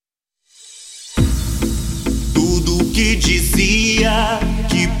que dizia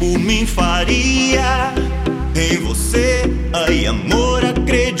que por mim faria. Em você, ai amor,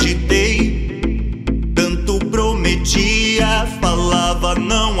 acreditei. Tanto prometia, falava,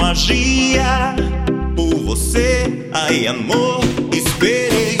 não agia. Por você, ai amor,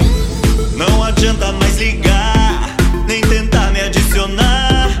 esperei. Não adianta mais ligar, nem tentar me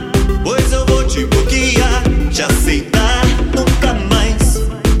adicionar, pois eu vou te bloquear, te aceitar, nunca mais.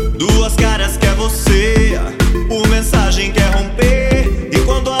 Duas caras, quer você, por mensagem quer romper, e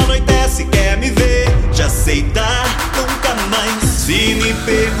quando anoitece quer me ver, te aceitar, nunca mais. Se me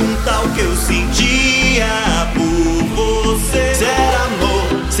perguntar o que eu sentia por você, se era amor,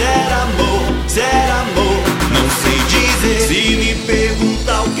 se era amor, se era amor, não sei dizer. Se me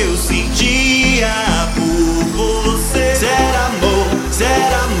perguntar o que eu sentia por você, se era amor, se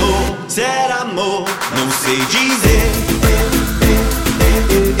era amor, se era amor, não sei dizer.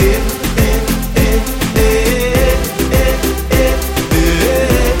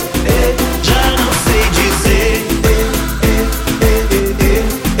 Já não sei dizer.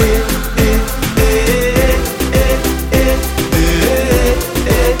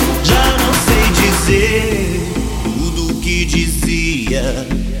 Já não sei dizer. Tudo que dizia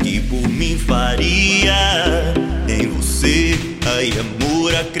que por mim faria. Em você, ai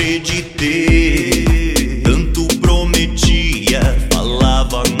amor, acreditei. Tanto prometia,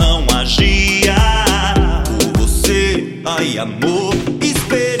 falava, não agia. Por você, ai amor,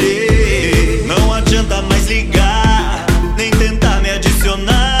 esperei. Não adianta mais ligar, nem tentar me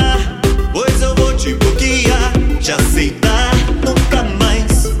adicionar, pois eu vou te bloquear, te aceitar, nunca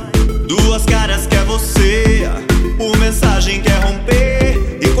mais. Duas caras, quer você, por mensagem quer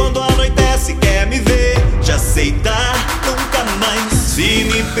romper, e quando anoitece quer me ver, te aceitar, nunca mais. Se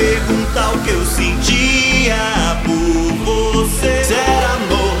me perguntar o que eu sentia por você, se era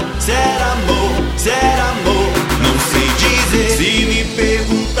amor, se era amor, se era amor, não sei dizer. Se me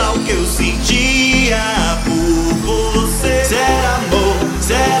perguntar o que eu sentia por você, se era amor,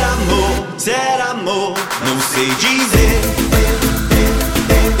 se era amor, se era amor, não sei dizer.